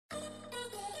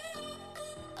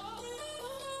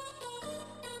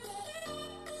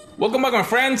Welcome back, my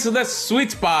friends, to the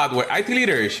sweet spot where IT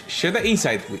leaders share the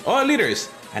insight with other leaders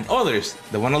and others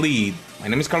that want to lead. My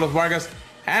name is Carlos Vargas,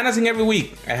 and as in every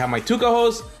week, I have my two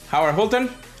co-hosts, Howard Holton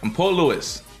and Paul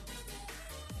Lewis.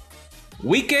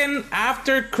 Weekend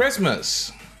after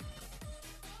Christmas.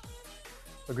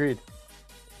 Agreed.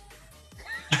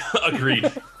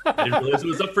 Agreed. I didn't realize it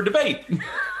was up for debate.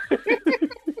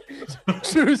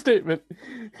 True statement.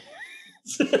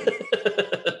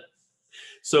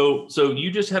 So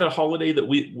you just had a holiday that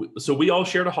we all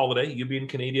shared a holiday, you being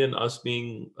Canadian, us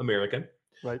being American.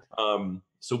 Right.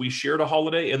 So we shared a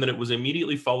holiday, and then it was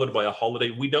immediately followed by a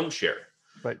holiday we don't share.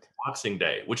 Right. Boxing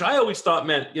Day, which I always thought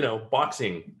meant,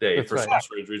 Boxing Day. That's for right. some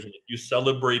strange reason. You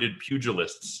celebrated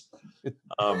pugilists.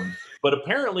 But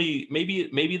apparently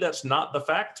maybe that's not the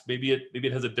fact. Maybe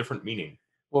it has a different meaning.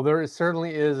 Well, there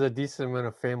certainly is a decent amount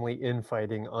of family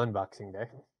infighting on Boxing Day.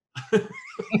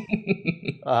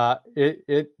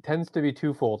 It tends to be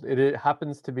twofold. It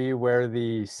happens to be where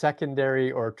the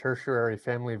secondary or tertiary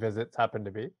family visits happen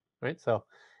to be, right? So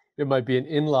it might be an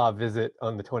in-law visit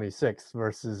on the 26th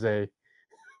versus a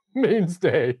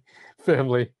mainstay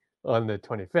family on the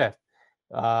 25th.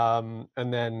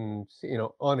 And then,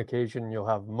 on occasion, you'll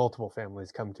have multiple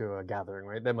families come to a gathering,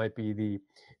 right? That might be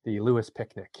the Lewis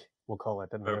picnic, we'll call it,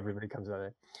 and then everybody comes out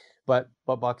there. But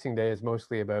Boxing Day is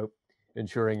mostly about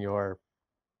ensuring your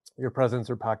presents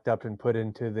are packed up and put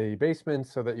into the basement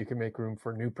so that you can make room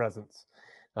for new presents.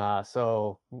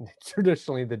 So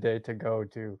traditionally the day to go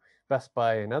to Best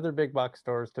Buy and other big box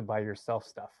stores to buy yourself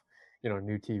stuff,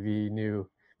 new TV, new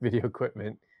video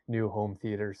equipment, new home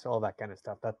theaters, all that kind of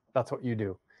stuff. That's what you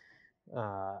do.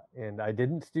 And I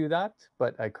didn't do that,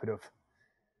 but I could have.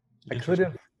 I could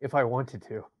have if I wanted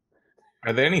to.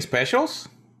 Are there any specials?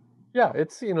 Yeah,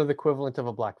 it's the equivalent of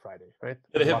a Black Friday, right?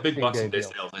 They have big Boxing Boxing Day deal.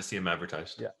 sales. I see them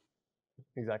advertised. Yeah,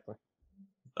 exactly.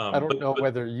 I don't know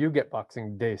whether you get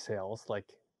Boxing Day sales, like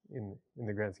in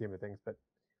the grand scheme of things, but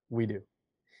we do.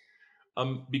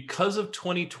 Because of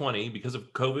 2020, because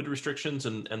of COVID restrictions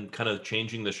and kind of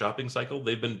changing the shopping cycle,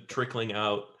 they've been trickling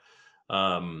out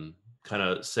kind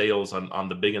of sales on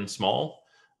the big and small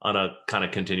on a kind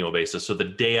of continual basis. So the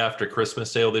day after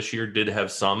Christmas sale this year did have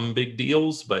some big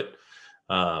deals, but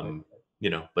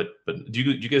but do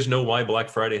you guys know why Black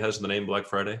Friday has the name Black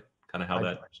Friday? Kind of how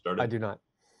that started? I do not.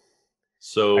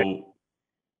 So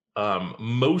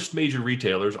most major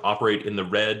retailers operate in the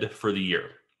red for the year,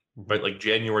 right? Like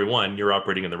January 1, you're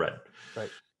operating in the red. Right.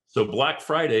 So Black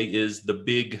Friday is the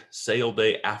big sale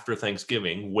day after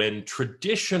Thanksgiving, when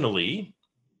traditionally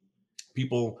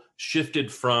people shifted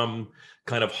from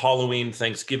kind of Halloween,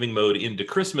 Thanksgiving mode into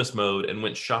Christmas mode and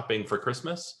went shopping for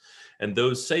Christmas. And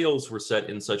those sales were set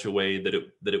in such a way that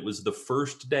it was the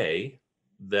first day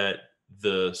that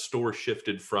the store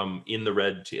shifted from in the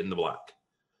red to in the black.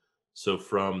 So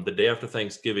from the day after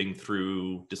Thanksgiving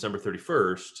through December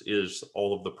 31st is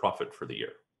all of the profit for the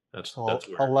year. That's where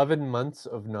 11 months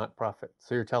of not profit.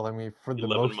 So you're telling me for the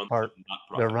most part,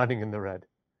 they're running in the red.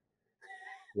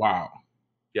 Wow.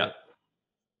 Yeah.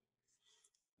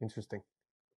 Interesting.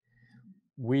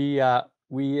 We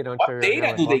in Ontario. What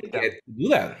data do they get to do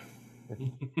that?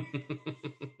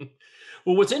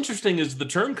 Well, what's interesting is the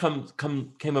term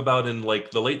came about in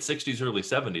like the late 60s, early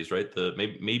 70s, right?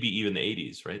 Maybe even the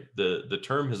 80s, right? The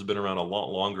term has been around a lot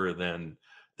longer than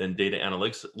data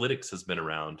analytics has been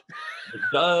around. It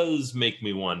does make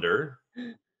me wonder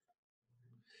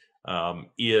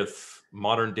if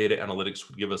modern data analytics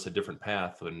would give us a different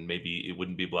path, and maybe it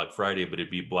wouldn't be Black Friday, but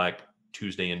it'd be Black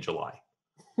Tuesday in July,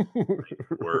 right?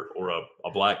 or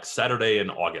a Black Saturday in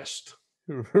August.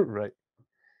 Right.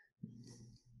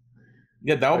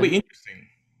 Yeah, that would be interesting.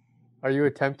 Are you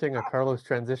attempting a Carlos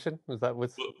transition? Was that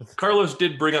what's... Carlos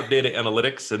did bring up data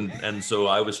analytics, and so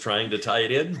I was trying to tie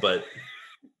it in, but...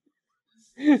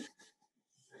 Well,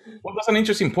 that's an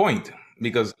interesting point,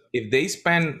 because if they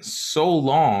spend so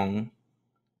long,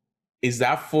 is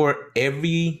that for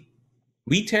every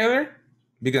retailer?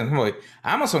 Because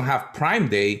Amazon have Prime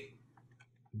Day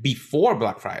before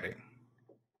Black Friday.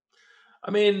 I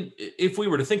mean, if we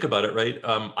were to think about it, right?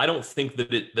 I don't think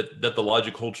that the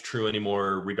logic holds true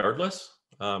anymore. Regardless,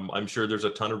 I'm sure there's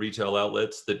a ton of retail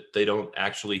outlets that they don't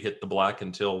actually hit the black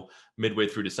until midway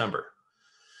through December,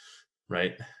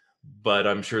 right? But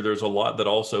I'm sure there's a lot that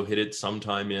also hit it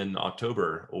sometime in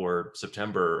October or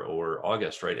September or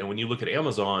August, right? And when you look at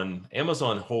Amazon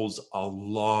holds a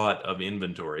lot of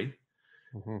inventory,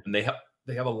 and they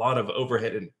have a lot of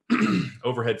overhead and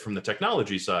overhead from the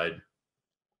technology side.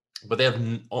 But they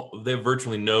have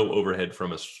virtually no overhead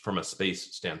from a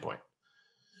space standpoint,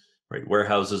 right?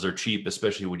 Warehouses are cheap,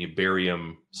 especially when you bury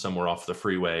them somewhere off the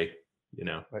freeway,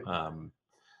 Right.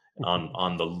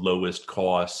 on the lowest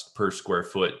cost per square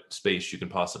foot space you can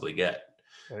possibly get.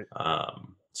 Right.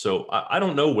 So I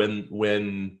don't know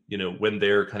when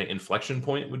their kind of inflection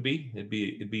point would be. It'd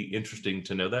be interesting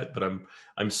to know that, but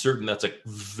I'm certain that's a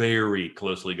very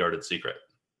closely guarded secret.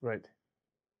 Right.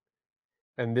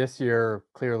 And this year,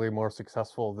 clearly more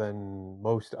successful than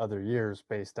most other years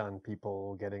based on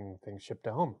people getting things shipped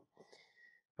to home.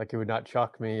 Like, it would not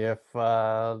shock me if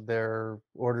their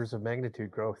orders of magnitude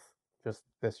growth just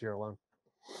this year alone.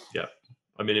 Yeah.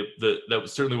 I mean, that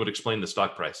certainly would explain the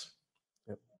stock price.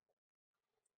 Yep.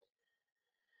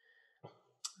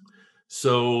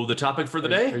 So the topic for the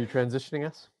day? Are you transitioning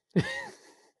us?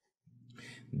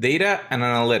 Data and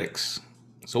analytics.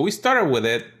 So we started with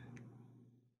it.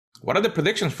 What are the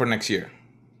predictions for next year?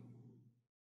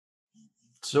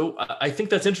 So I think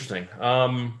that's interesting.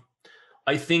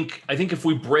 I think if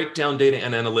we break down data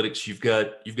and analytics, you've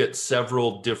got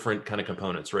several different kind of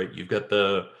components, right? You've got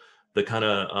the kind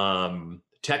of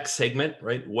tech segment,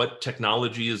 right? What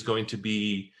technology is going to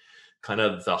be kind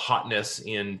of the hotness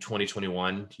in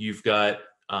 2021? You've got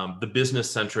the business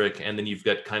centric, and then you've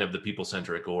got kind of the people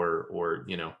centric, or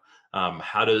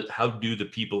how do the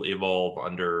people evolve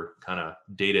under kind of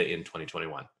data in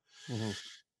 2021? Mm-hmm.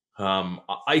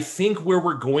 I think where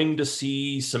we're going to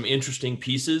see some interesting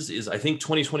pieces is I think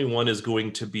 2021 is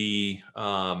going to be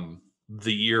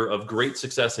the year of great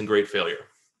success and great failure.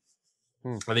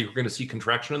 I think we're going to see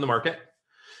contraction in the market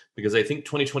because I think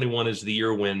 2021 is the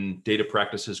year when data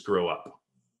practices grow up.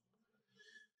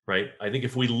 Right? I think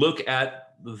if we look at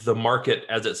the market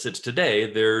as it sits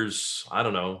today, there's, I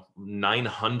don't know,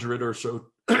 900 or so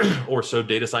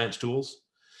data science tools.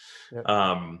 Yep.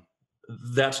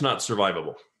 That's not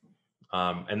survivable.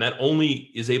 And that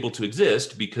only is able to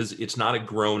exist because it's not a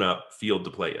grown-up field to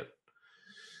play in,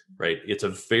 right? It's a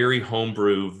very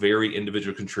homebrew, very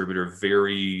individual contributor,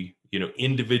 very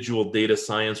individual data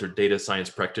science or data science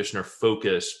practitioner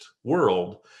focused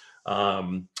world.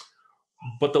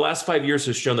 But the last 5 years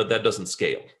has shown that doesn't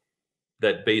scale.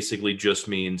 That basically just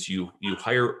means you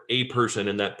hire a person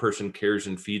and that person cares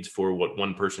and feeds for what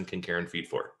one person can care and feed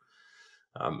for.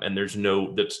 And there's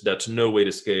that's no way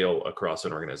to scale across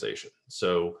an organization.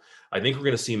 So I think we're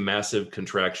going to see massive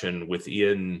contraction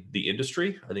within the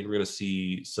industry. I think we're going to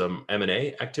see some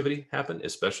M&A activity happen,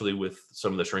 especially with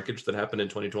some of the shrinkage that happened in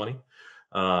 2020.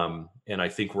 And I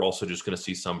think we're also just going to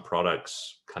see some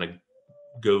products kind of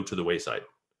go to the wayside.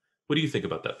 What do you think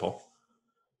about that, Paul?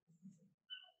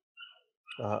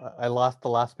 I lost the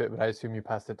last bit, but I assume you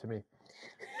passed it to me.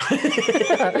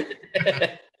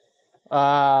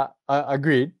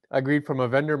 Agreed. From a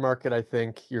vendor market, I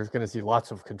think you're going to see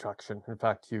lots of contraction. In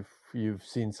fact, you've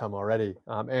seen some already,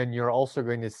 and you're also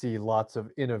going to see lots of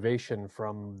innovation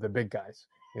from the big guys,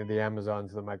 the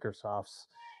Amazons, the Microsofts.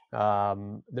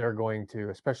 They're going to,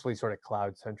 especially sort of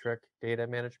cloud-centric data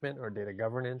management or data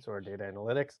governance or data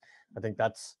analytics. I think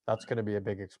that's going to be a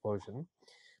big explosion.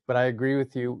 But I agree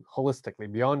with you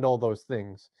holistically, beyond all those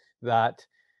things, that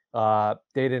data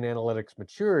and analytics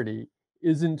maturity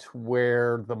isn't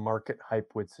where the market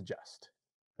hype would suggest,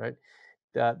 right?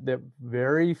 That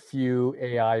very few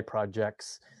AI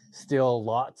projects, still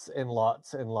lots and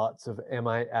lots and lots of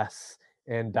MIS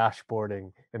and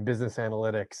dashboarding and business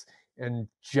analytics and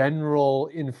general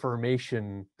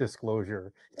information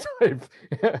disclosure type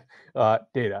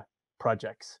data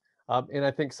projects. And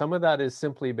I think some of that is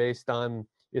simply based on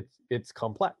it's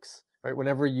complex, right?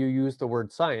 Whenever you use the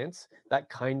word science, that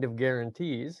kind of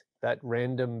guarantees that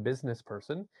random business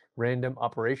person, random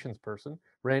operations person,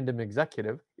 random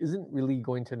executive isn't really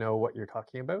going to know what you're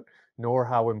talking about, nor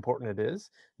how important it is,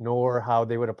 nor how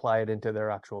they would apply it into their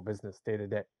actual business day to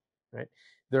day, right?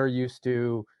 They're used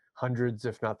to hundreds,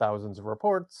 if not thousands of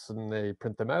reports, and they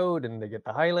print them out and they get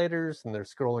the highlighters and they're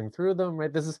scrolling through them,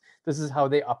 right? This is how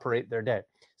they operate their day,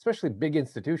 especially big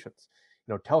institutions,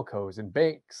 telcos and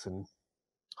banks and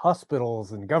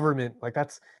hospitals and government. Like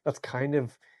that's kind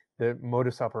of the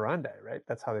modus operandi, right?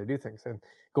 That's how they do things. And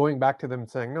going back to them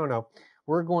saying, no,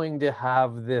 we're going to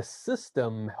have this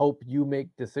system help you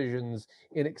make decisions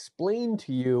and explain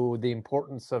to you the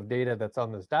importance of data that's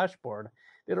on this dashboard.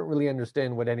 They don't really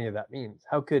understand what any of that means.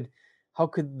 How could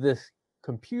this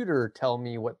computer tell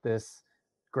me what this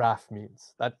graph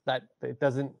means? That it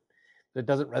doesn't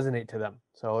resonate to them.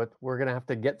 So we're going to have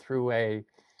to get through an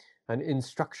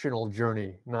instructional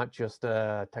journey, not just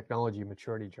a technology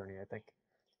maturity journey, I think.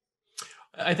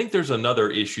 I think there's another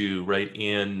issue, right,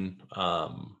 in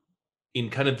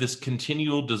kind of this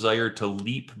continual desire to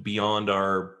leap beyond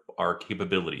our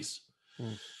capabilities,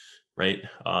 right?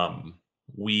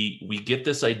 We get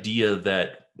this idea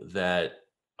that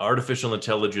artificial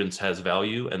intelligence has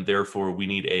value and therefore we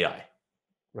need AI,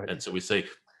 Right. And so we say,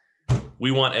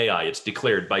 we want AI. It's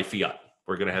declared by fiat.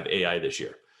 We're going to have AI this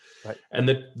year. Right. And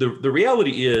the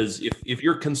reality is, if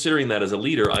you're considering that as a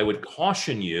leader, I would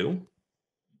caution you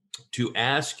to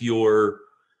ask the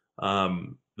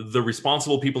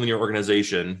responsible people in your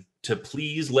organization to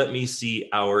please let me see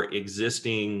our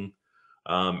existing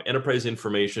enterprise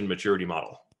information maturity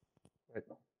model.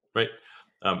 Right.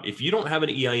 If you don't have an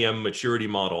EIM maturity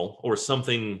model or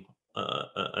something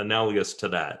analogous to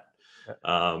that,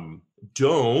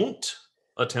 don't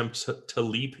attempt to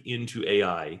leap into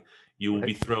AI. You will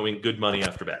be throwing good money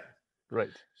after bad.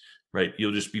 Right.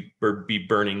 You'll just be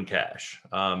burning cash.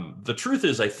 The truth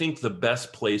is, I think the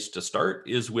best place to start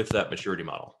is with that maturity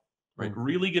model. Right.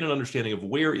 Really get an understanding of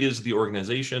where is the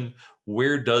organization,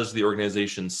 where does the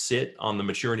organization sit on the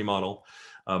maturity model,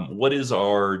 what does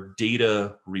our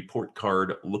data report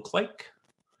card look like,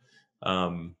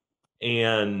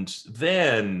 and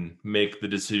then make the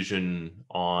decision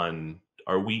on,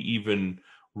 are we even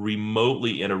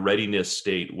remotely in a readiness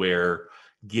state where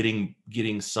getting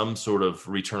some sort of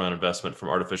return on investment from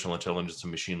artificial intelligence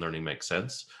and machine learning makes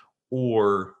sense,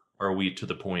 or are we to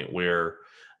the point where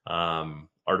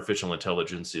artificial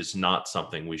intelligence is not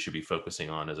something we should be focusing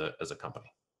on as a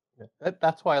company?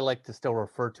 That's why I like to still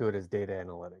refer to it as data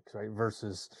analytics, right?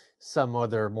 Versus some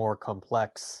other more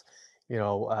complex,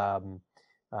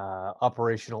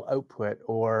 operational output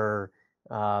or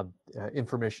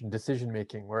information decision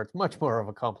making, where it's much more of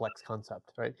a complex concept,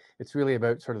 right? It's really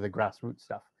about sort of the grassroots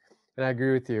stuff. And I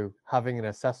agree with you, having an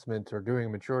assessment or doing a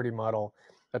maturity model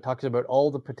that talks about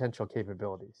all the potential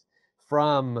capabilities,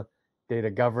 from data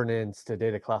governance to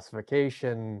data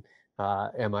classification,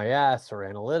 MIS or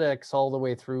analytics, all the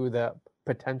way through the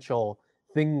potential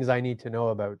things I need to know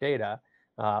about data,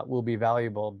 will be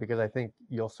valuable, because I think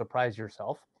you'll surprise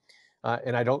yourself.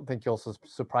 And I don't think you'll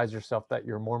surprise yourself that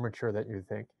you're more mature than you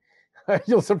think.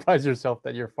 You'll surprise yourself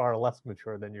that you're far less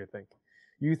mature than you think.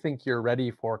 You think you're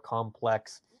ready for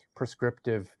complex,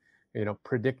 prescriptive,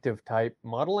 predictive type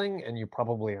modeling, and you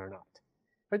probably are not.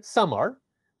 But some are.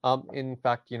 In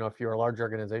fact, if you're a large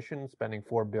organization spending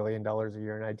 $4 billion a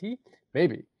year in IT,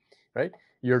 maybe, right?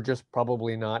 You're just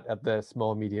probably not at the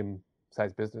small,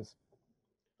 medium-sized business.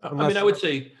 I would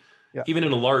say, even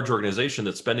in a large organization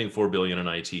that's spending $4 billion in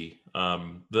IT,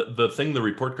 the thing the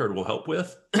report card will help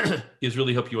with is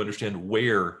really help you understand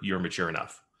where you're mature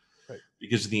enough. Right.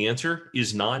 Because the answer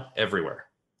is not everywhere.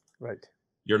 Right.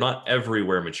 You're not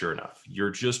everywhere mature enough. You're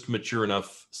just mature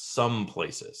enough some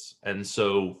places. And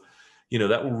so,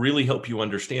 that will really help you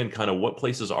understand kind of what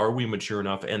places are we mature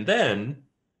enough. And then,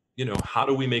 how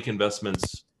do we make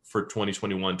investments for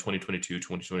 2021, 2022,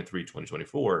 2023,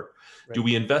 2024? Right. Do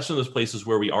we invest in those places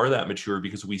where we are that mature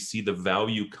because we see the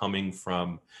value coming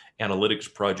from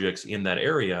analytics projects in that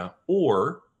area?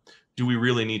 Or do we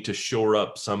really need to shore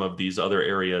up some of these other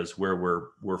areas where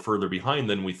we're further behind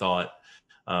than we thought,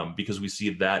 because we see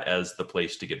that as the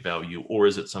place to get value? Or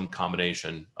is it some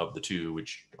combination of the two,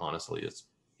 which honestly is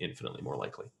infinitely more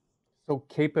likely? So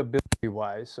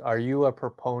capability-wise, are you a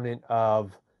proponent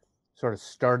of sort of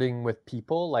starting with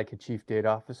people, like a chief data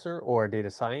officer or a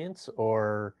data science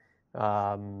or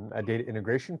a data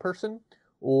integration person,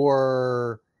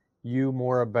 or you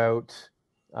more about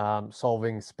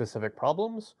solving specific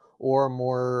problems,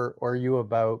 or are you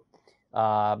about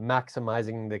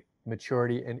maximizing the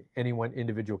maturity in any one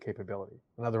individual capability?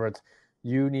 In other words,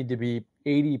 you need to be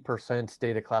 80%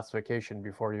 data classification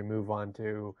before you move on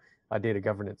to a data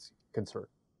governance concern,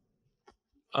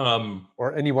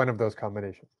 or any one of those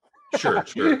combinations. Sure.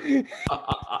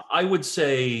 I would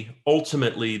say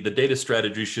ultimately the data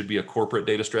strategy should be a corporate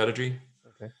data strategy.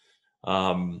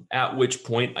 Okay. At which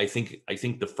point I think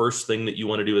the first thing that you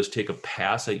want to do is take a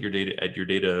pass at your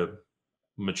data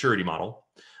maturity model,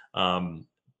 and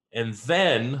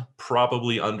then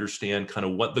probably understand kind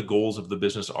of what the goals of the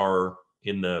business are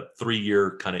in the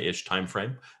 3-year kind of ish time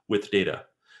frame with data.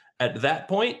 At that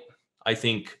point, I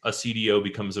think a CDO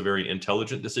becomes a very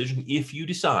intelligent decision if you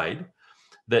decide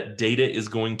that data is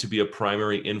going to be a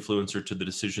primary influencer to the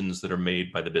decisions that are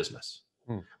made by the business.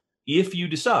 If you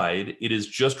decide it is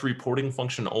just reporting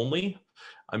function only,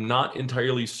 I'm not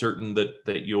entirely certain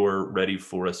that you're ready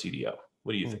for a CDO.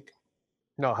 What do you think?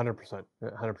 No, 100%.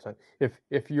 100%.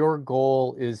 If your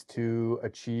goal is to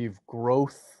achieve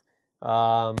growth,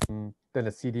 then a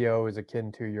CDO is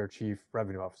akin to your chief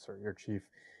revenue officer,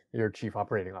 your chief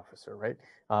operating officer, right?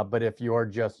 But if you're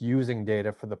just using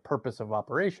data for the purpose of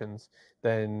operations,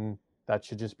 then that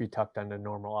should just be tucked under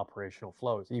normal operational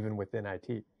flows, even within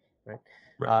IT, right?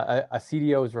 A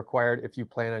CDO is required if you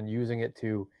plan on using it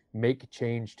to make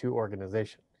change to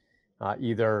organization,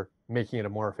 either making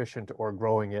it more efficient or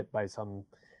growing it by some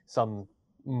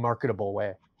marketable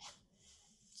way.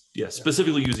 Yeah,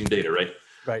 specifically using data, right?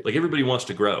 Right. Like everybody wants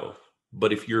to grow,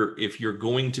 but if you're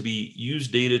going to use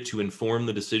data to inform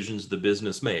the decisions the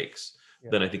business makes,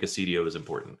 then I think a CDO is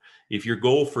important. If your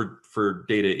goal for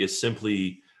data is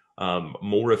simply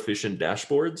more efficient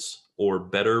dashboards or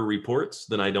better reports,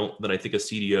 then I think a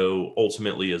CDO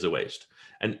ultimately is a waste.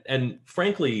 And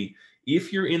frankly,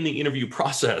 if you're in the interview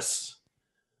process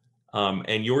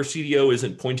and your CDO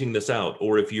isn't pointing this out,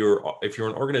 or if you're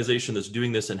an organization that's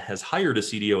doing this and has hired a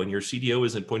CDO and your CDO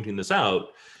isn't pointing this out,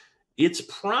 it's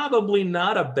probably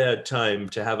not a bad time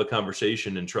to have a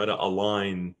conversation and try to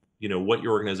align, what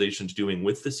your organization's doing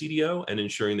with the CDO and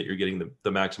ensuring that you're getting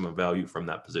the maximum value from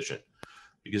that position,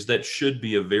 because that should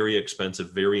be a very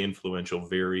expensive, very influential,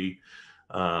 very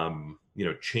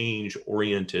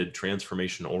change-oriented,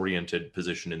 transformation-oriented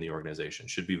position in the organization.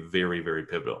 Should be very, very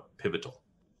pivotal.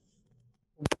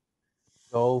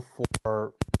 Go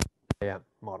for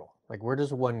model. Like, where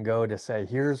does one go to say,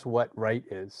 here's what right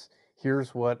is,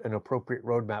 here's what an appropriate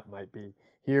roadmap might be,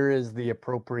 here is the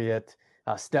appropriate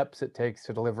steps it takes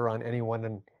to deliver on any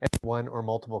one or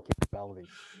multiple capabilities.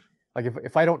 Like,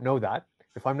 if I don't know that,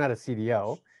 if I'm not a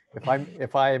CDO,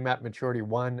 if I'm at maturity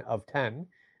 1 of 10,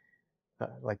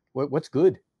 like what's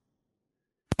good?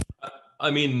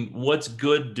 I mean, what's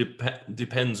good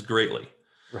depends greatly.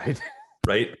 Right.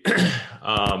 Right.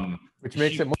 Which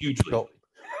makes it more hugely difficult.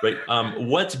 Right.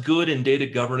 What's good in data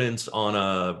governance on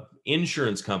a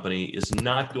insurance company is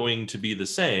not going to be the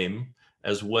same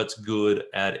as what's good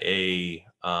at a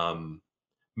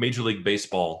Major League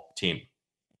Baseball team.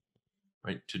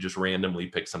 Right. To just randomly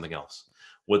pick something else.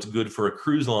 What's good for a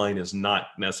cruise line is not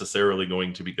necessarily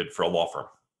going to be good for a law firm.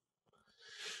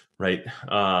 Right.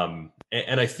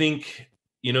 And I think,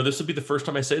 this will be the first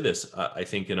time I say this. I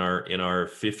think in our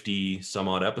 50 some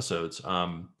odd episodes,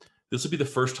 this will be the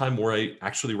first time where I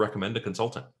actually recommend a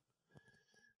consultant.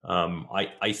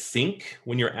 I think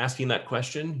when you're asking that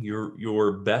question,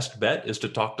 your best bet is to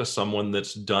talk to someone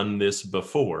that's done this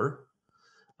before,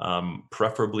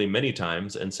 preferably many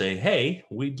times, and say, hey,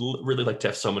 we'd really like to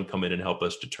have someone come in and help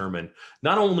us determine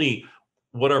not only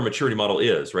what our maturity model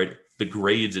is, right, the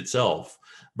grades itself,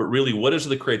 but really what is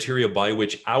the criteria by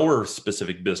which our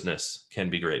specific business can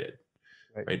be graded,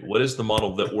 right? What is the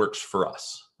model that works for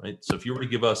us, right? So if you were to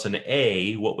give us an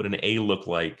A, what would an A look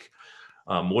like?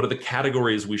 What are the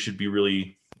categories we should be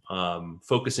really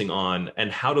focusing on,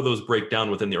 and how do those break down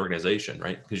within the organization,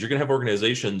 right? Because you're going to have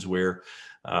organizations where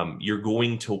you're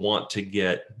going to want to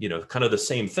get, kind of the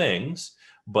same things,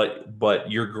 but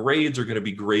your grades are going to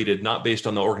be graded not based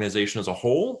on the organization as a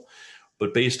whole,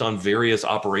 but based on various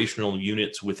operational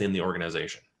units within the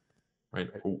organization, right?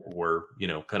 Or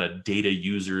kind of data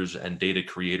users and data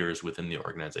creators within the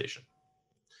organization.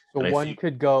 So one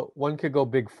could go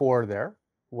Big Four there.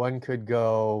 One could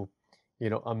go, a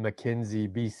McKinsey,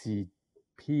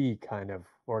 BCP kind of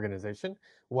organization.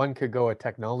 One could go a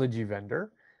technology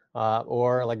vendor,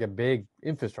 or like a big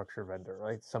infrastructure vendor,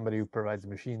 right? Somebody who provides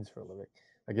machines for a living.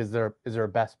 Like, is there a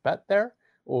best bet there,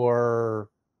 or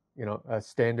a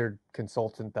standard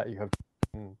consultant that you have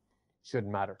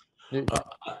shouldn't matter?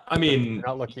 I mean, you're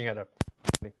not looking at a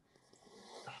company.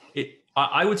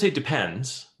 I would say it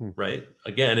depends, right?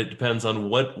 Again, it depends on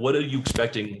what are you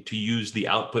expecting to use the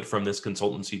output from this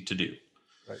consultancy to do.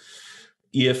 Right.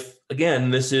 If,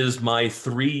 again, this is my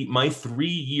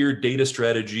 3-year data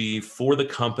strategy for the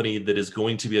company that is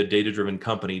going to be a data-driven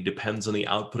company depends on the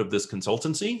output of this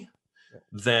consultancy,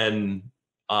 then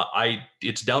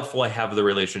it's doubtful I have the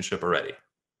relationship already,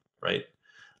 right?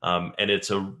 And it's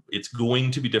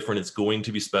going to be different. It's going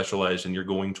to be specialized, and you're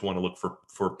going to want to look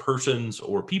for persons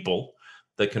or people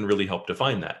that can really help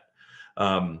define that.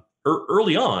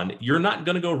 Early on, you're not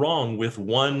going to go wrong with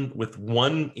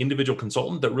one individual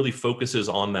consultant that really focuses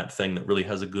on that thing, that really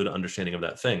has a good understanding of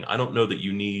that thing. I don't know that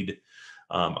you need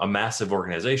a massive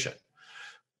organization.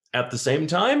 At the same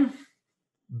time,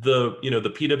 the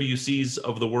PwCs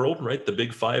of the world, right, the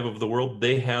big 5 of the world,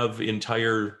 they have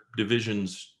entire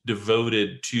divisions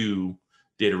devoted to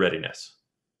data readiness,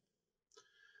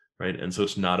 right? And so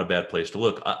it's not a bad place to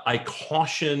look.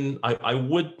 I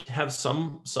would have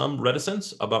some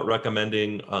reticence about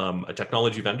recommending a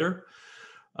technology vendor,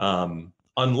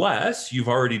 unless you've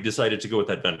already decided to go with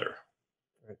that vendor.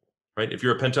 Right? If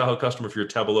you're a Pentaho customer, if you're a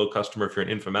Tableau customer, if you're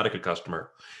an Informatica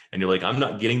customer, and you're like, I'm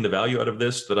not getting the value out of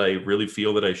this that I really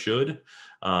feel that I should.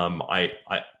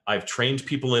 I've trained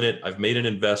people in it. I've made an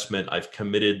investment. I've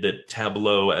committed that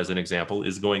Tableau, as an example,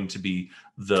 is going to be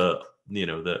the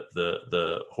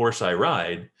horse I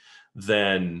ride.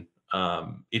 Then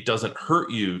it doesn't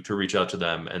hurt you to reach out to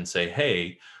them and say,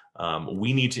 hey,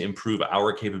 we need to improve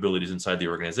our capabilities inside the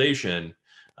organization.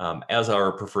 As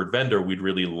our preferred vendor, we'd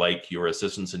really like your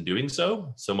assistance in doing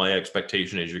so. So my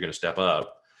expectation is you're going to step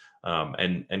up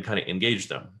and kind of engage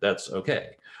them. That's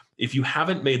okay. If you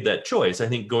haven't made that choice, I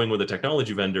think going with a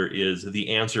technology vendor is the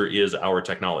answer is our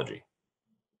technology.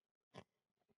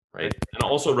 Right. And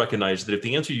also recognize that if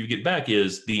the answer you get back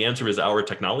is the answer is our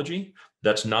technology,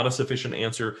 that's not a sufficient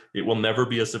answer. It will never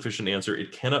be a sufficient answer.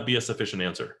 It cannot be a sufficient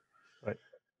answer. Right.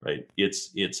 Right.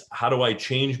 It's how do I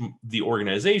change the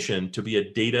organization to be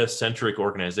a data-centric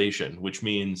organization, which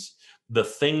means the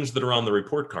things that are on the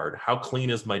report card. How clean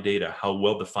is my data? How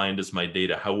well defined is my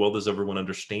data? How well does everyone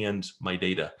understand my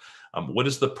data? What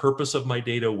is the purpose of my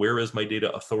data? Where is my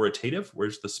data authoritative?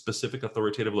 Where's the specific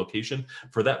authoritative location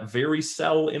for that very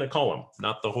cell in a column,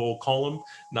 not the whole column,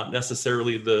 not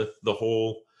necessarily the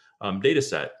whole data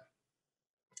set.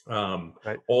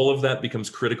 Right. All of that becomes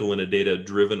critical in a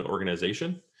data-driven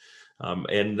organization.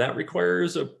 And that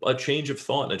requires a change of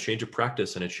thought and a change of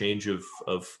practice and a change of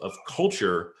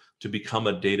culture to become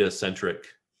a data-centric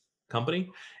company.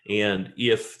 And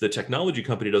if the technology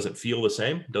company doesn't feel the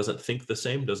same, doesn't think the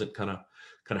same, doesn't kind of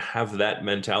have that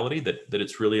mentality that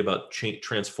it's really about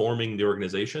transforming the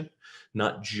organization,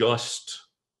 not just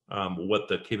what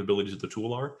the capabilities of the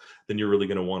tool are, then you're really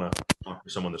going to want to talk to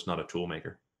someone that's not a tool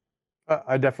maker.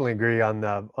 I definitely agree on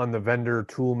the vendor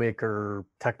tool maker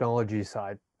technology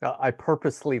side. I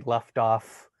purposely left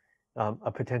off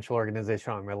a potential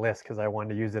organization on my list because I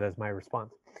wanted to use it as my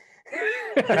response.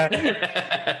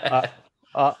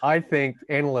 I think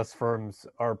analyst firms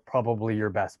are probably your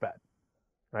best bet,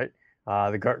 right?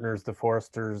 The Gartners, the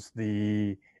Forresters,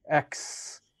 the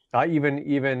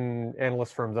even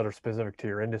analyst firms that are specific to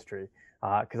your industry,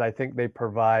 because I think they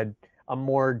provide a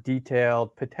more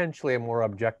detailed, potentially a more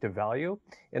objective value.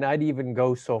 And I'd even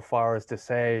go so far as to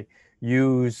say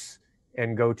use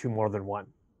and go to more than one,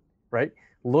 right?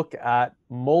 Look at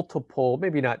multiple,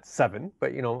 maybe not 7,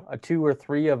 but a 2 or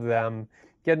 3 of them,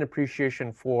 get an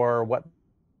appreciation for what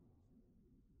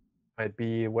might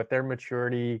be, what their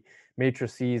maturity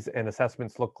matrices and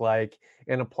assessments look like,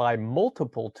 and apply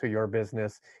multiple to your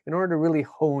business in order to really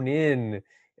hone in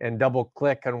and double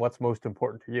click on what's most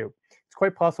important to you. It's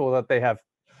quite possible that they have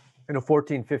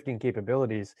 14, 15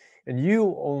 capabilities, and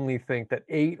you only think that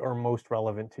 8 are most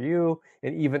relevant to you.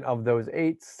 And even of those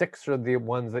 8, 6 are the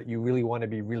ones that you really want to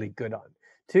be really good on.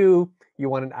 2, you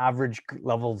want an average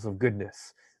levels of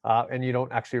goodness. And you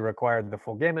don't actually require the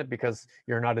full gamut because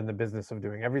you're not in the business of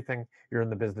doing everything. You're in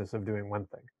the business of doing one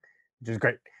thing, which is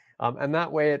great. And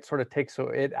that way it sort of takes, so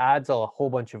it adds a whole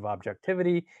bunch of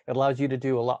objectivity. It allows you to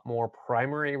do a lot more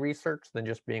primary research than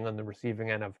just being on the receiving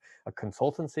end of a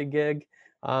consultancy gig.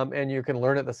 And you can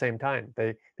learn at the same time.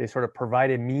 They sort of provide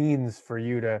a means for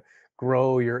you to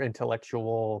grow your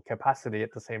intellectual capacity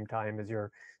at the same time as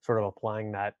you're sort of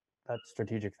applying that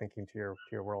strategic thinking to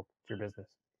your world, to your business.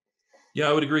 Yeah,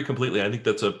 I would agree completely. I think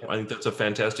that's a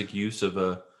fantastic use of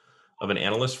an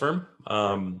analyst firm,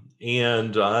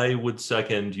 and I would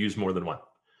second use more than one.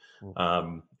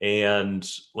 And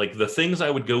like the things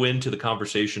I would go into the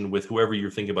conversation with whoever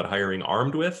you're thinking about hiring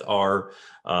armed with are,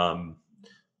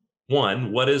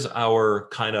 one, what is our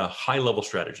kind of high level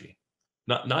strategy?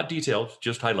 Not detailed,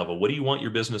 just high level. What do you want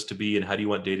your business to be, and how do you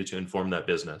want data to inform that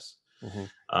business?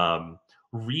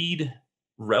 Read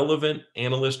relevant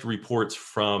analyst reports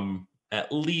from at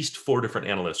least 4 different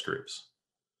analyst groups,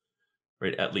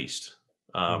 right? At least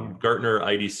Gartner,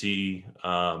 IDC,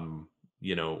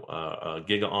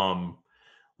 GigaOM,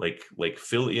 like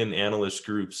fill in analyst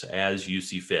groups as you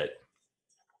see fit,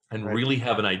 and really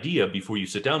have an idea before you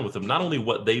sit down with them, not only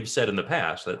what they've said in the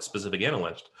past, that specific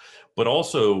analyst, but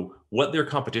also what their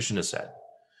competition has said.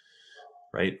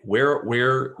 Right?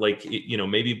 Where like,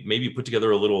 maybe put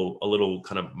together a little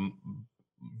kind of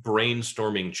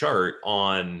brainstorming chart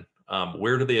on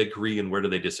where do they agree and where do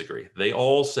they disagree. They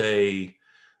all say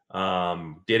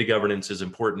data governance is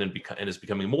important and is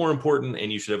becoming more important,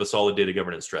 and you should have a solid data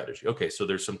governance strategy. Okay, so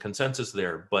there's some consensus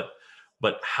there, but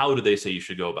how do they say you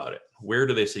should go about it? Where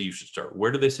do they say you should start?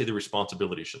 Where do they say the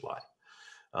responsibility should lie?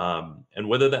 And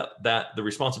whether that the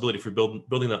responsibility for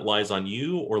building that lies on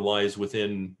you or lies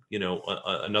within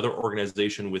another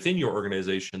organization within your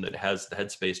organization that has the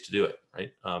headspace to do it,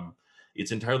 right?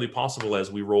 It's entirely possible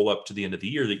as we roll up to the end of the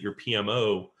year that your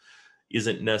PMO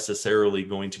isn't necessarily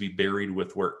going to be buried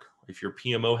with work. If your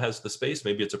PMO has the space,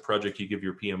 maybe it's a project you give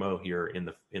your PMO here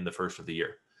in the first of the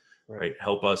year, right?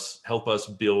 Help us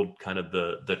build kind of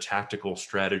the tactical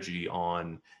strategy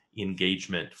on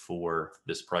engagement for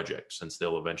this project, since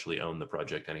they'll eventually own the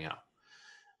project anyhow.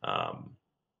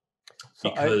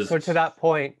 So to that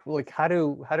point, like how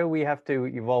do we have to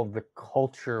evolve the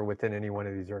culture within any one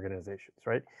of these organizations,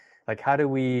 right? Like, how do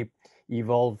we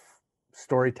evolve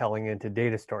storytelling into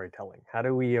data storytelling? How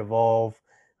do we evolve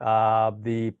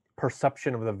the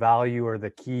perception of the value or the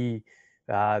key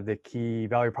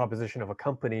value proposition of a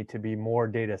company to be more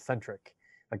data centric?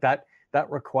 Like that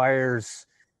requires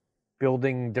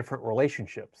building different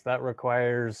relationships. That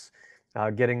requires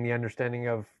getting the understanding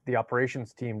of the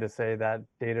operations team to say that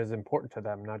data is important to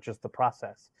them, not just the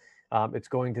process. It's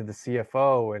going to the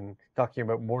CFO and talking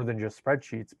about more than just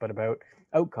spreadsheets, but about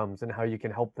outcomes and how you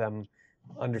can help them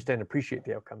understand and appreciate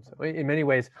the outcomes. In many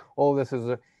ways, all of this is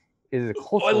a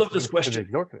Oh, I love this question.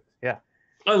 Yeah.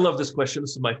 I love this question.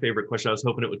 This is my favorite question. I was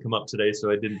hoping it would come up today, so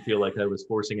I didn't feel like I was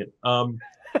forcing it. I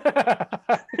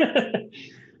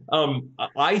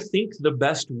think the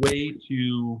best way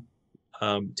to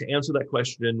answer that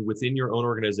question within your own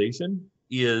organization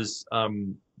is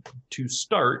to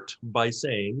start by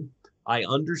saying, I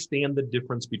understand the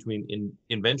difference between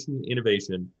invention and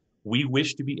innovation. We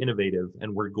wish to be innovative,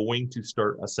 and we're going to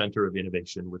start a center of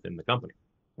innovation within the company.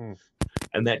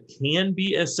 And that can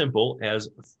be as simple as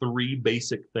 3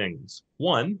 basic things.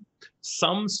 1,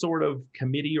 some sort of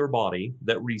committee or body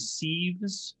that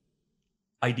receives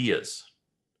ideas,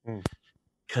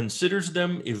 considers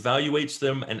them, evaluates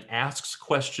them, and asks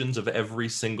questions of every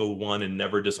single one and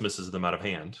never dismisses them out of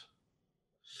hand.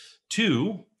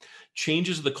 2,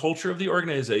 changes the culture of the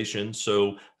organization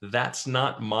so that's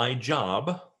not my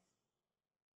job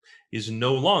is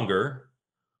no longer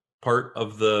part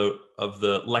of the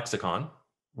lexicon,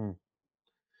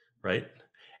 right?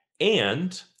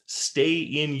 And stay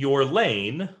in your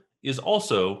lane is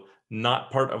also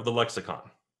not part of the lexicon.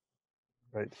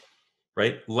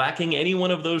 Right? Lacking any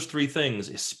one of those 3 things,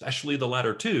 especially the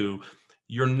latter 2,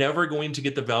 you're never going to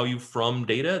get the value from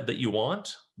data that you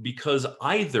want, because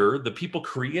either the people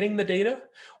creating the data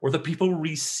or the people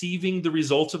receiving the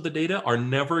results of the data are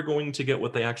never going to get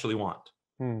what they actually want.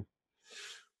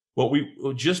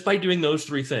 Just by doing those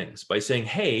 3 things, by saying,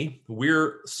 hey,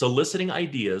 we're soliciting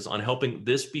ideas on helping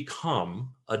this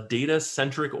become a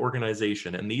data-centric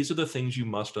organization, and these are the things you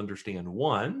must understand.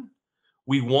 1,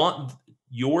 we want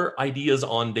your ideas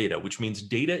on data, which means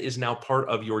data is now part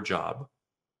of your job.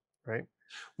 Right.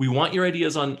 We want your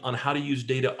ideas on how to use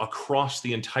data across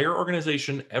the entire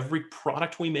organization, every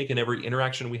product we make and every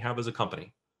interaction we have as a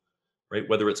company. Right?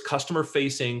 Whether it's customer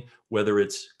facing, whether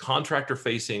it's contractor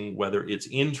facing, whether it's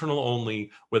internal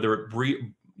only, whether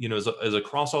it is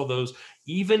across all those,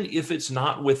 even if it's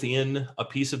not within a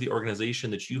piece of the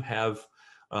organization that you have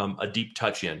a deep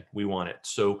touch in, we want it.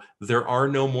 So there are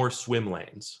no more swim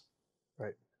lanes.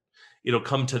 Right. It'll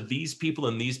come to these people,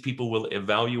 and these people will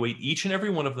evaluate each and every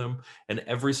one of them, and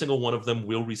every single one of them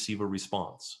will receive a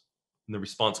response. And the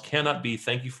response cannot be,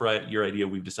 thank you for your idea,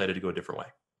 we've decided to go a different way.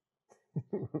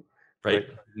 Right?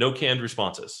 No canned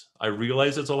responses. I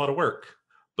realize it's a lot of work,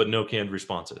 but no canned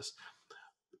responses.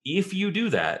 If you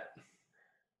do that,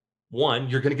 1,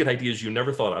 you're going to get ideas you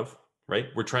never thought of, right?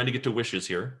 We're trying to get to wishes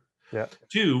here. Yeah.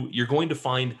 2, you're going to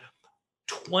find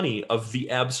 20 of the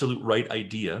absolute right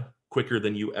idea quicker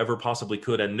than you ever possibly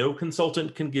could, and no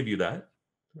consultant can give you that.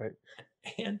 Right.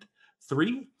 And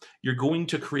 3, you're going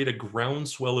to create a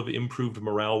groundswell of improved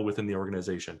morale within the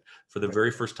organization. For the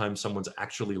very first time, someone's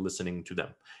actually listening to them.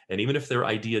 And even if their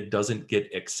idea doesn't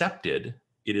get accepted,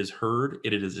 it is heard,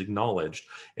 it is acknowledged.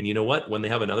 And you know what? When they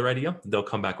have another idea, they'll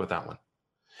come back with that one.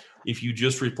 If you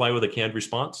just reply with a canned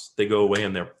response, they go away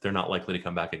and they're not likely to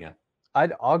come back again.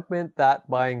 I'd augment that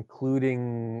by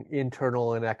including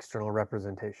internal and external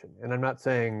representation. And I'm not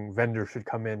saying vendors should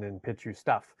come in and pitch you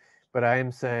stuff, but I am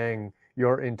saying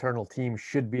your internal team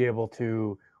should be able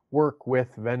to work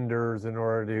with vendors in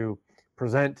order to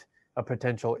present a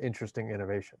potential interesting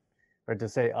innovation. Right? To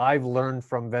say, I've learned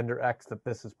from vendor X that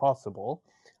this is possible.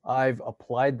 I've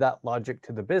applied that logic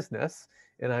to the business,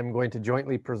 and I'm going to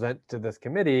jointly present to this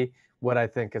committee what I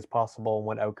think is possible and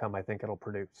what outcome I think it'll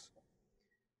produce.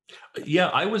 Yeah,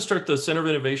 I would start the Center of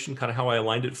Innovation kind of how I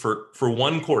aligned it for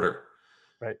 1 quarter.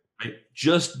 Right.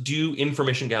 Just do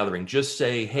information gathering. Just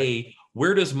say, hey,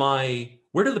 where do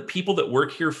the people that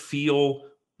work here feel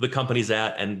the company's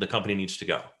at and the company needs to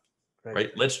go?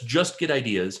 Right? Let's just get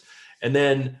ideas. And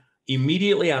then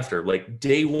immediately after, like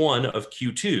day 1 of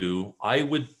Q2, I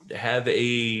would have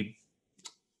a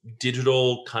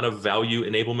digital kind of value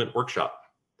enablement workshop.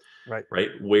 Right.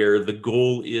 Where the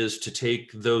goal is to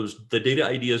take the data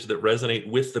ideas that resonate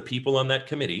with the people on that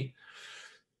committee,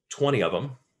 20 of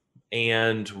them,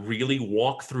 and really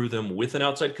walk through them with an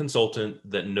outside consultant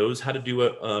that knows how to do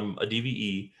a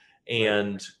DVE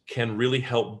and can really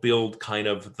help build kind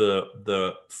of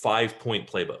the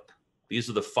 5-point playbook. These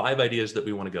are the 5 ideas that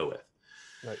we want to go with.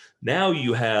 Right. Now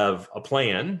you have a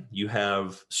plan, you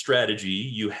have strategy,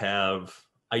 you have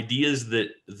ideas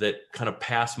that kind of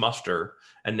pass muster,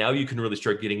 and now you can really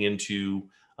start getting into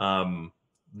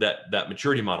that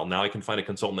maturity model. Now I can find a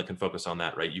consultant that can focus on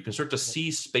that, right? You can start to see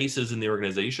spaces in the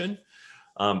organization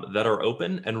that are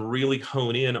open and really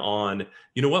hone in on,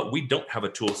 you know what, we don't have a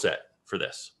tool set for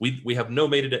this. We have no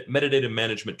metadata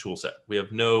management tool set. We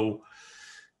have no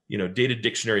data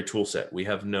dictionary tool set. We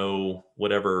have no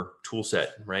whatever tool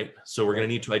set, right? So we're going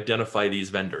to need to identify these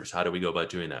vendors. How do we go about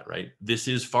doing that, right? This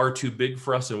is far too big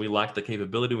for us and we lack the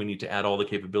capability. We need to add all the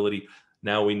capability.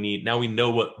 Now we know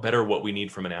what we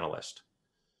need from an analyst.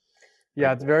 Yeah,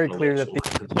 Right? it's very clear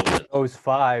that those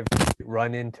 5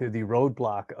 run into the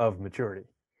roadblock of maturity,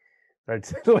 right?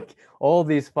 So like all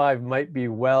these 5 might be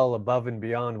well above and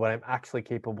beyond what I'm actually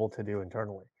capable to do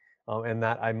internally. And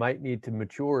that I might need to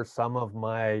mature some of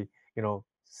my,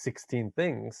 16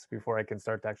 things before I can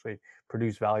start to actually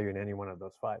produce value in any one of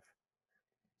those 5.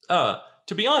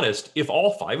 To be honest, if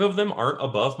all 5 of them aren't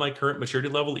above my current maturity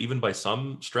level, even by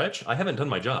some stretch, I haven't done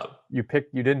my job. You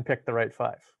didn't pick the right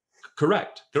 5.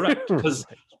 Correct. Because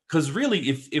Right. Because really,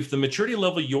 if the maturity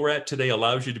level you're at today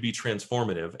allows you to be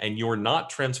transformative and you're not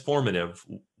transformative,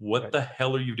 what the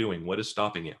hell are you doing? What is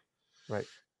stopping you? Right.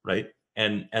 Right.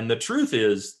 And the truth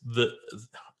is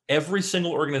every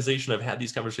single organization I've had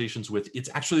these conversations with, it's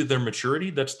actually their maturity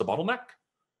that's the bottleneck.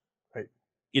 Right.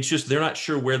 It's just they're not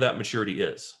sure where that maturity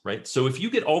is. Right. So if you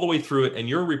get all the way through it and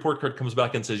your report card comes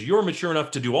back and says you're mature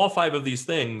enough to do all 5 of these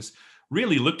things,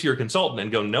 really look to your consultant and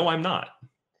go, no, I'm not.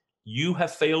 You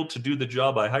have failed to do the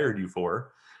job I hired you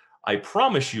for. I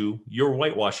promise you're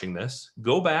whitewashing this.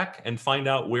 Go back and find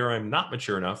out where I'm not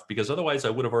mature enough, because otherwise I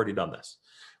would have already done this.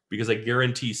 Because I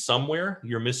guarantee somewhere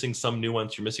you're missing some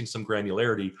nuance, you're missing some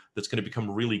granularity that's going to become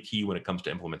really key when it comes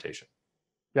to implementation.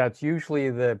 Yeah, it's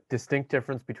usually the distinct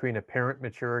difference between apparent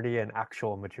maturity and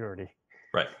actual maturity.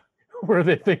 Right. Where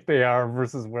they think they are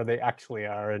versus where they actually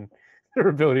are, and their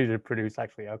ability to produce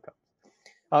actually outcomes.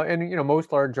 And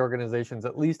most large organizations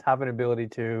at least have an ability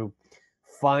to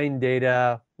find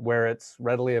data where it's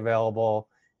readily available,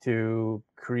 to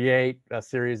create a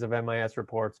series of MIS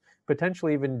reports,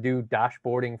 potentially even do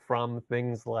dashboarding from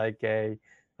things like a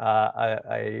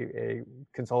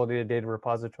consolidated data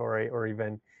repository or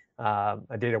even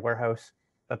a data warehouse.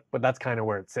 But that's kind of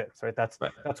where it sits, right? That's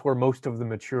where most of the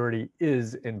maturity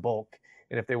is in bulk.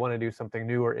 And if they want to do something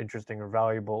new or interesting or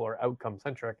valuable or outcome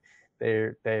centric,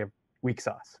 they have weak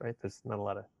sauce, right? There's not a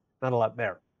lot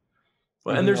there.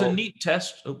 Well, and there's a neat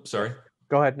test. Oh, sorry.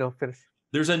 Go ahead. No, finish.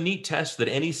 There's a neat test that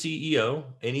any CEO,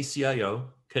 any CIO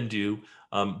can do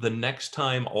the next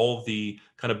time all the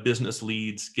kind of business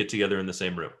leads get together in the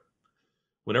same room.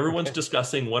 When everyone's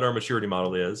discussing what our maturity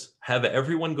model is, have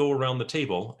everyone go around the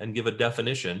table and give a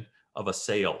definition of a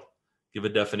sale. Give a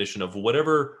definition of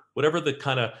whatever the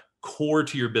kind of core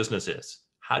to your business is.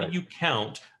 How do you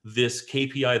count this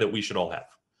KPI that we should all have?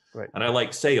 Right. And I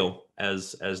like sale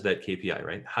as that KPI,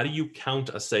 right? How do you count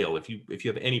a sale if you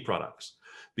have any products?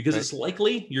 Because it's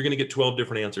likely you're going to get 12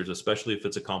 different answers, especially if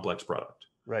it's a complex product.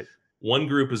 Right. One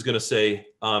group is going to say,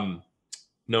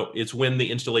 no, it's when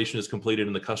the installation is completed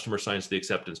and the customer signs the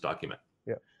acceptance document.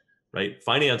 Yeah. Right.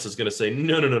 Finance is going to say,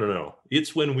 no.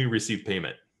 It's when we receive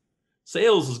payment.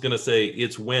 Sales is going to say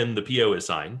it's when the PO is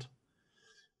signed.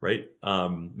 Right.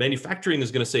 Manufacturing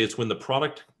is going to say it's when the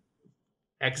product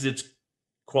exits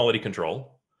quality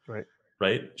control. Right.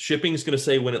 Right. Shipping is going to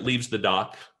say when it leaves the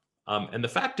dock. And the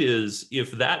fact is,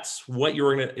 if that's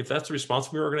the response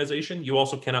from your organization, you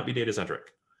also cannot be data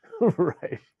centric.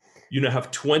 Right. You now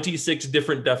have 26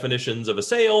 different definitions of a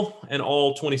sale, and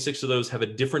all 26 of those have a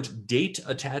different date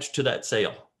attached to that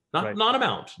sale. Not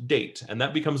amount, date. And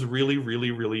that becomes really,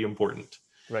 really, really important.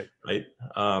 Right. Right.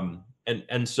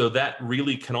 And so that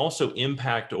really can also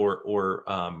impact or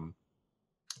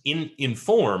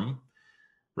inform,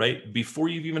 right? Before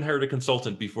you've even hired a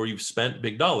consultant, before you've spent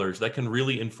big dollars, that can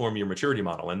really inform your maturity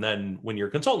model. And then when your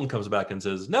consultant comes back and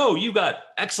says, no, you've got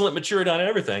excellent maturity on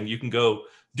everything, you can go,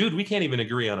 dude, we can't even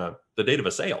agree on the date of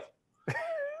a sale.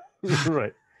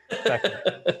 Right. Exactly.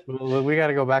 We got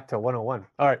to go back to 101.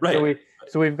 All right. Right.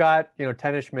 So we've got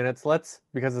 10-ish minutes.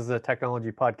 Because this is a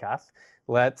technology podcast,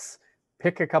 let's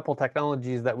pick a couple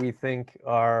technologies that we think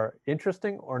are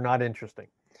interesting or not interesting.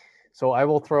 So I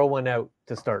will throw one out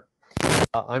to start.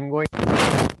 I'm going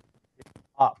to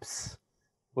ops.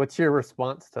 What's your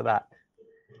response to that?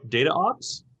 Data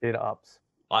ops? Data ops.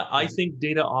 I think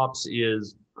data ops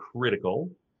is critical,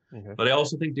 but I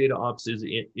also think data ops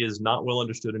is not well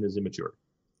understood and is immature.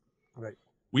 Right.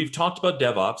 we've talked about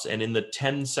DevOps, and in the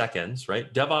 10 seconds,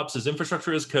 right? DevOps is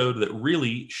infrastructure as code that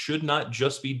really should not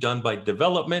just be done by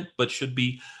development, but should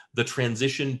be the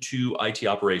transition to IT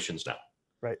operations now.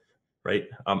 Right. Right.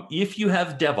 If you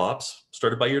have DevOps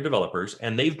started by your developers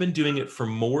and they've been doing it for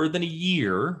more than a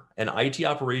year and IT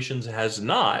operations has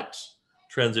not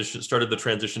started the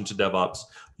transition to DevOps,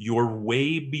 you're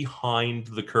way behind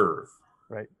the curve.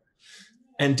 Right.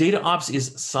 And data ops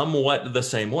is somewhat the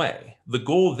same way. The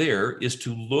goal there is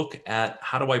to look at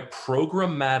how do I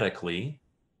programmatically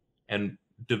and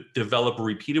develop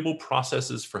repeatable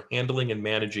processes for handling and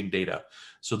managing data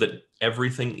so that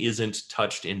everything isn't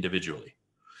touched individually.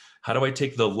 How do I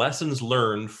take the lessons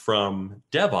learned from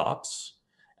DevOps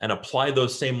and apply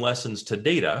those same lessons to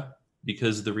data?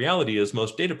 Because the reality is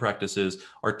most data practices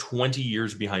are 20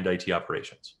 years behind IT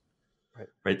operations.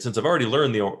 Right? Since I've already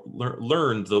learned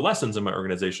the lessons in my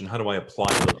organization, how do I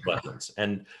apply those lessons?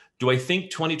 And do I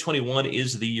think 2021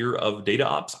 is the year of data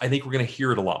ops? I think we're going to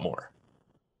hear it a lot more.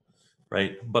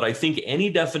 Right? But I think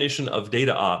any definition of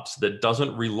data ops that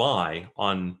doesn't rely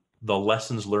on the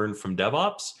lessons learned from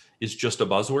DevOps is just a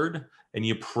buzzword, and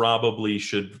you probably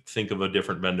should think of a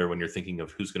different vendor when you're thinking of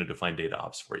who's going to define data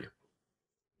ops for you.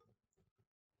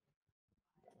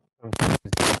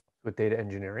 With data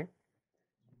engineering,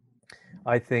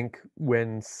 I think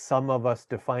when some of us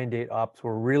define data ops,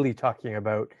 we're really talking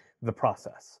about the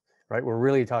process, right? We're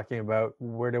really talking about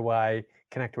where do I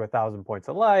connect to 1,000 points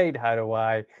of light? How do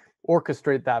I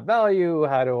orchestrate that value?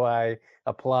 How do I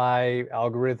apply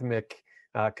algorithmic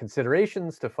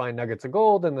considerations to find nuggets of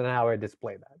gold, and then how I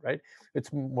display that, right?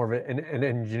 It's more of an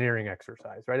engineering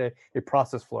exercise, right? A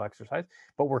process flow exercise,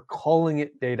 but we're calling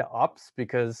it data ops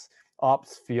because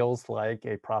ops feels like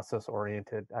a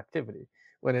process-oriented activity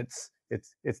when it's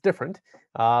different.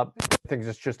 I think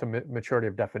it's just a maturity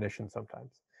of definition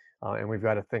sometimes, and we've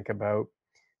got to think about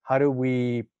how do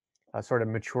we sort of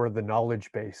mature the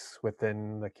knowledge base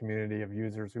within the community of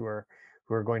users who are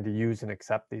going to use and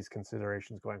accept these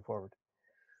considerations going forward.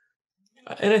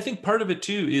 And I think part of it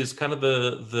too is kind of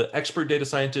the expert data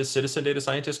scientist, citizen data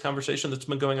scientist conversation that's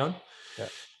been going on. Yeah.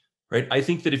 Right. I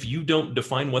think that if you don't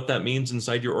define what that means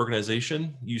inside your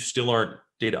organization, you still aren't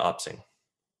data opsing.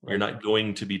 Right. You're not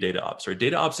going to be data ops. Right.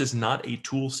 Data ops is not a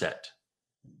tool set.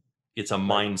 It's a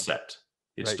mindset.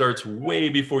 It starts way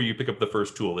before you pick up the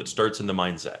first tool. It starts in the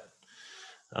mindset.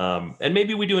 And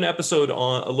maybe we do an episode a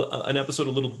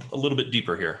little bit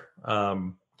deeper here.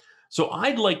 So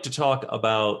I'd like to talk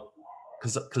about,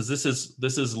 because this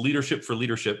is leadership for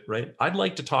leadership, right? I'd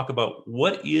like to talk about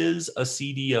what is a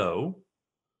CDO.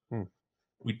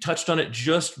 We touched on it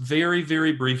just very,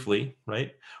 very briefly,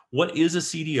 right? What is a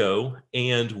CDO,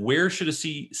 and where should a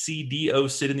CDO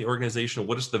sit in the organization?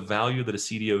 What is the value that a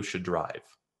CDO should drive?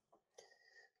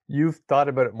 You've thought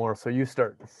about it more, so you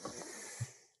start.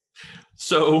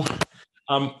 So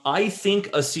I think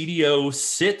a CDO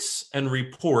sits and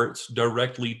reports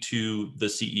directly to the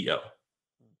CEO.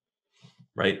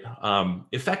 Right?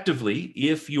 Effectively,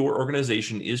 if your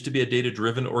organization is to be a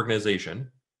data-driven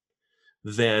organization,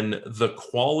 then the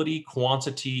quality,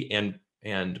 quantity,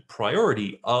 and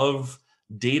priority of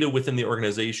data within the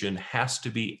organization has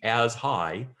to be as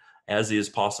high as is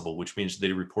possible, which means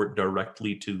they report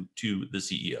directly to the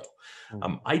CEO.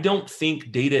 I don't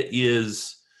think data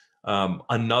is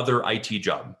another IT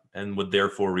job and would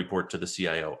therefore report to the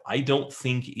CIO. I don't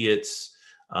think it's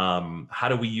how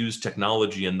do we use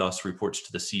technology and thus reports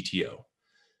to the CTO.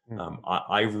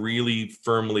 I really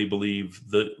firmly believe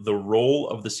that the role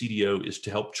of the CDO is to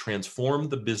help transform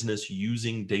the business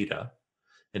using data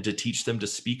and to teach them to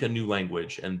speak a new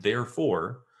language, and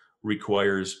therefore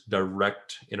requires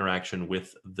direct interaction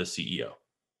with the CEO.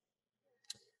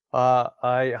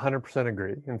 I 100%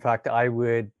 agree. In fact, I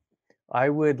would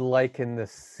liken the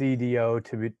CDO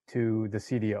to the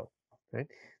CDO, right?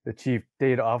 The Chief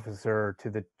Data Officer to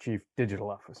the Chief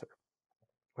Digital Officer,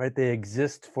 right? They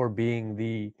exist for being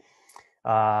the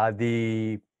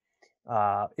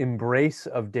embrace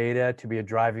of data to be a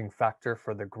driving factor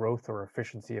for the growth or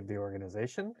efficiency of the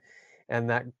organization, and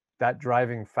that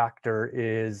driving factor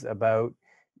is about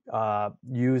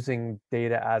using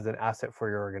data as an asset for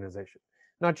your organization,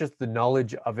 not just the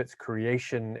knowledge of its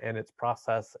creation and its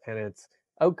process and its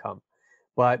outcome,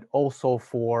 but also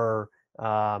for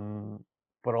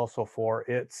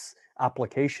its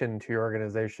application to your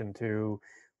organization to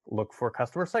look for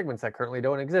customer segments that currently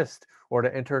don't exist, or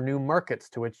to enter new markets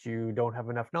to which you don't have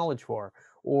enough knowledge for,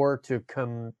 or to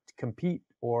compete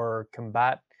or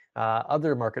combat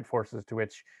other market forces to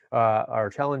which are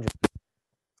challenges.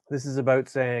 This is about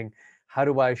saying, how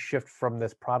do I shift from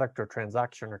this product or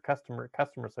transaction or customer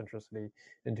centricity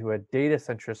into a data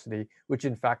centricity, which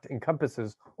in fact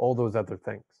encompasses all those other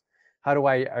things? How do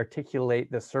I articulate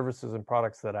the services and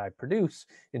products that I produce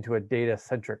into a data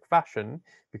centric fashion?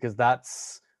 Because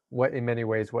that's what, in many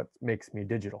ways, what makes me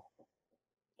digital.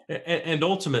 And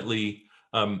ultimately,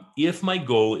 if my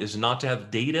goal is not to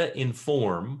have data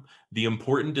inform the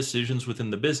important decisions within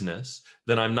the business,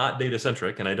 then I'm not data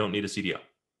centric and I don't need a CDO.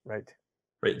 Right.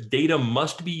 Right. Data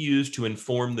must be used to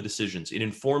inform the decisions. It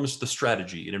informs the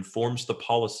strategy. It informs the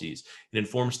policies. It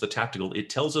informs the tactical. It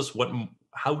tells us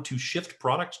how to shift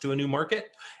products to a new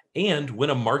market, and when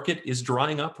a market is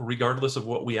drying up, regardless of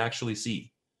what we actually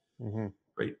see. Mm-hmm.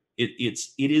 Right.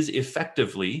 It is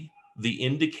effectively the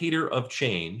indicator of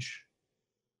change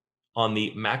on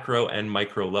the macro and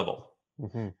micro level.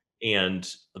 Mm-hmm.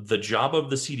 And the job of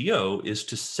the CDO is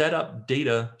to set up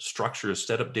data structures,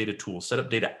 set up data tools, set up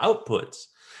data outputs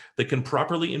that can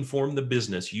properly inform the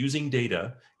business using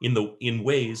data in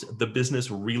ways the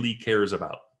business really cares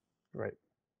about. Right.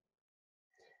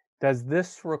 Does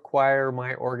this require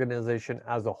my organization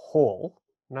as a whole,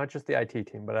 not just the IT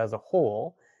team, but as a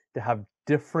whole, to have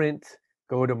different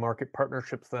go-to-market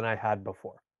partnerships than I had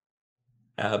before?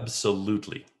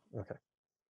 Absolutely. Okay.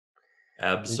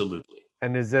 Absolutely.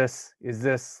 And is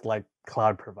this like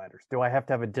cloud providers? Do I have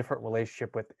to have a different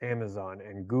relationship with Amazon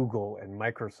and Google and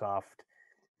Microsoft,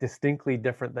 distinctly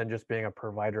different than just being a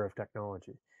provider of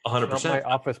technology? It's not my 100%.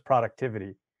 office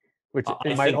productivity, which I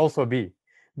it might think, also be,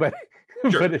 but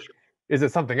sure. but is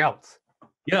it something else?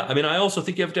 Yeah. I mean, I also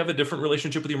think you have to have a different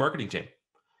relationship with your marketing team.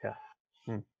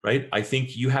 Yeah. Right. I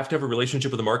think you have to have a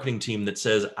relationship with a marketing team that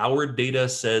says our data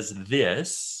says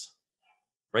this,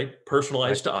 right?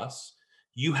 Personalized to us.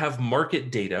 You have market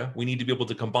data. We need to be able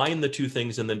to combine the two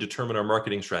things and then determine our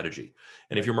marketing strategy.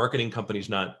 And if your marketing company's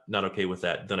not okay with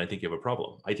that, then I think you have a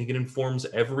problem. I think it informs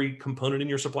every component in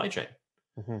your supply chain.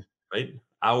 Mm-hmm. Right?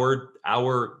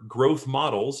 Our growth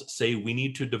models say we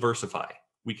need to diversify.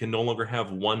 We can no longer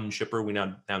have one shipper. We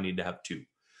now need to have two.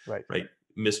 Right. Right?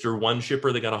 Mr. One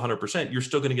shipper, they got 100%. You're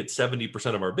still going to get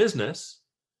 70% of our business,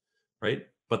 right?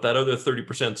 But that other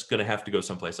 30% is going to have to go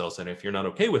someplace else. And if you're not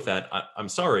okay with that, I'm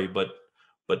sorry, but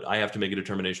I have to make a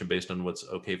determination based on what's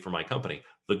okay for my company.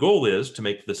 The goal is to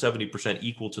make the 70%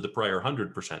 equal to the prior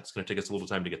 100%. It's going to take us a little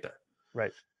time to get there.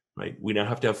 Right. Right. We now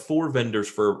have to have 4 vendors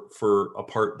for a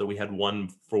part that we had 1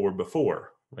 for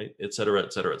before, right? Et cetera,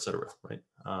 et cetera, et cetera. Right.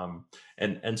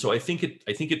 And so I think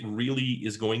it really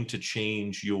is going to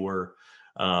change your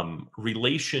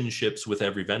relationships with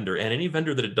every vendor, and any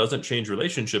vendor that it doesn't change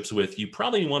relationships with, you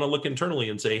probably want to look internally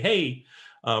and say, hey,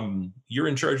 you're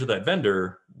in charge of that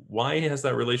vendor. Why has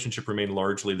that relationship remained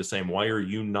largely the same? Why are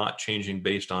you not changing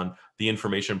based on the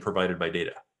information provided by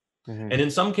data? Mm-hmm. And in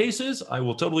some cases, I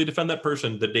will totally defend that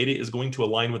person. The data is going to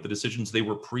align with the decisions they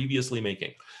were previously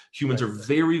making. Humans are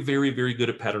very, very, very good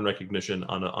at pattern recognition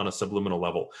on a subliminal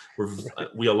level.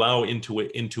 We allow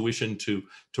intuition to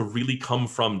really come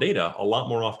from data a lot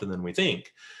more often than we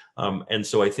think. And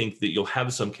so I think that you'll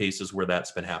have some cases where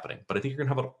that's been happening. But I think you're going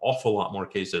to have an awful lot more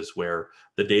cases where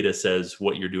the data says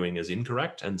what you're doing is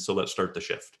incorrect. And so let's start the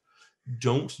shift.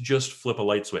 Don't just flip a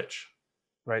light switch.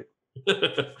 Right.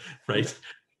 Right.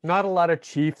 Not a lot of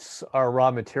chiefs are raw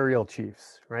material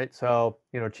chiefs, right? So,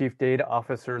 chief data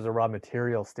officer is a raw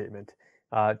material statement.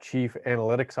 Chief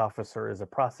analytics officer is a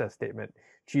process statement.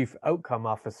 Chief outcome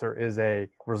officer is a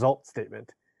result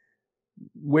statement.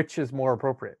 Which is more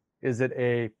appropriate? Is it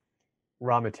a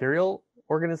raw material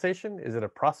organization? Is it a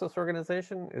process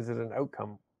organization? Is it an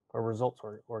outcome or results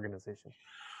organization?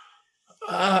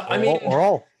 Or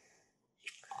all.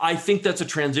 I think that's a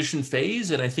transition phase,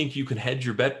 and I think you can hedge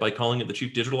your bet by calling it the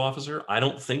chief digital officer. I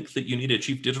don't think that you need a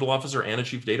chief digital officer and a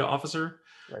chief data officer.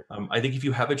 Right. I think if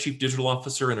you have a chief digital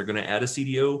officer and are going to add a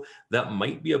CDO, that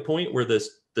might be a point where the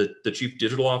chief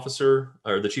digital officer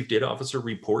or the chief data officer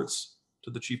reports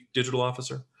to the chief digital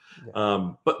officer.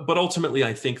 Yeah. But ultimately,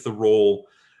 I think the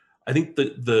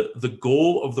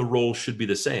goal of the role should be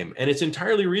the same, and it's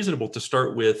entirely reasonable to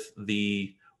start with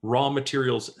the raw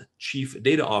materials chief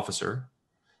data officer.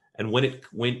 And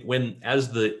when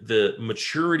as the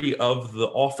maturity of the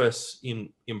office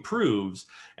improves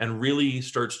and really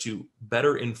starts to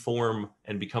better inform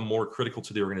and become more critical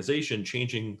to the organization,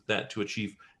 changing that to a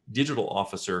chief digital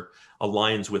officer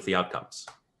aligns with the outcomes.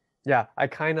 Yeah, I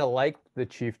kind of like the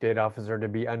chief data officer to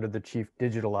be under the chief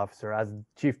digital officer, as the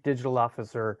chief digital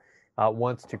officer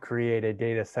wants to create a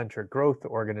data-centric growth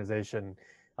organization,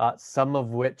 some of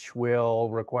which will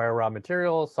require raw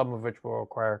materials, some of which will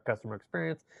require customer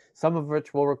experience, some of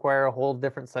which will require a whole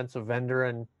different sense of vendor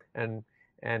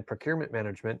and procurement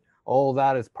management. All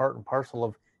that is part and parcel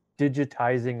of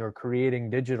digitizing or creating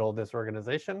digital this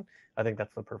organization, I think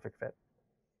that's the perfect fit.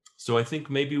 So I think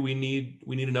maybe we need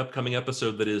an upcoming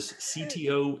episode that is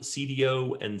CTO,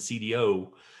 CDO, and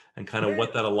CDO, and kind of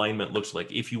what that alignment looks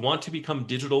like. If you want to become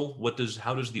digital,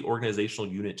 how does the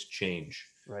organizational unit change?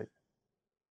 Right.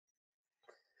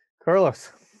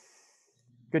 Carlos,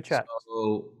 good chat.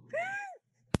 So,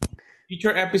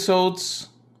 future episodes,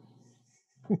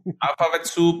 Alphabet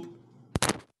Soup,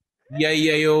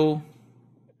 EIEIO.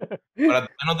 But at the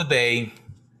end of the day,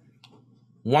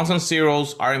 ones and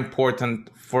zeros are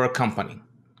important for a company.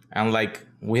 And like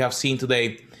we have seen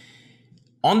today,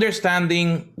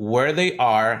 understanding where they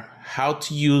are, how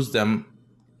to use them,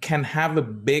 can have a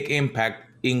big impact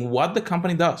in what the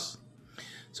company does.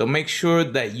 So make sure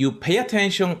that you pay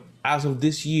attention as of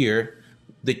this year,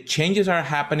 the changes are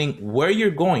happening, where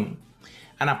you're going,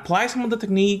 and apply some of the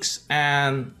techniques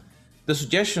and the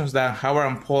suggestions that Howard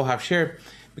and Paul have shared.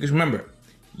 Because remember,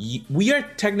 we are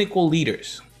technical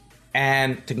leaders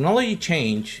and technology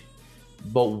change,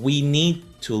 but we need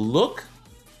to look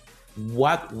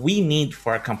what we need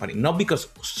for our company. Not because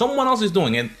someone else is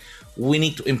doing it, we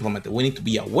need to implement it. We need to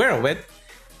be aware of it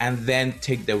and then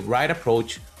take the right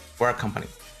approach for our company.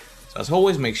 So as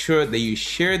always, make sure that you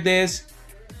share this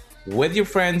with your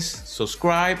friends,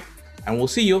 subscribe, and we'll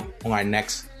see you on our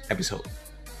next episode.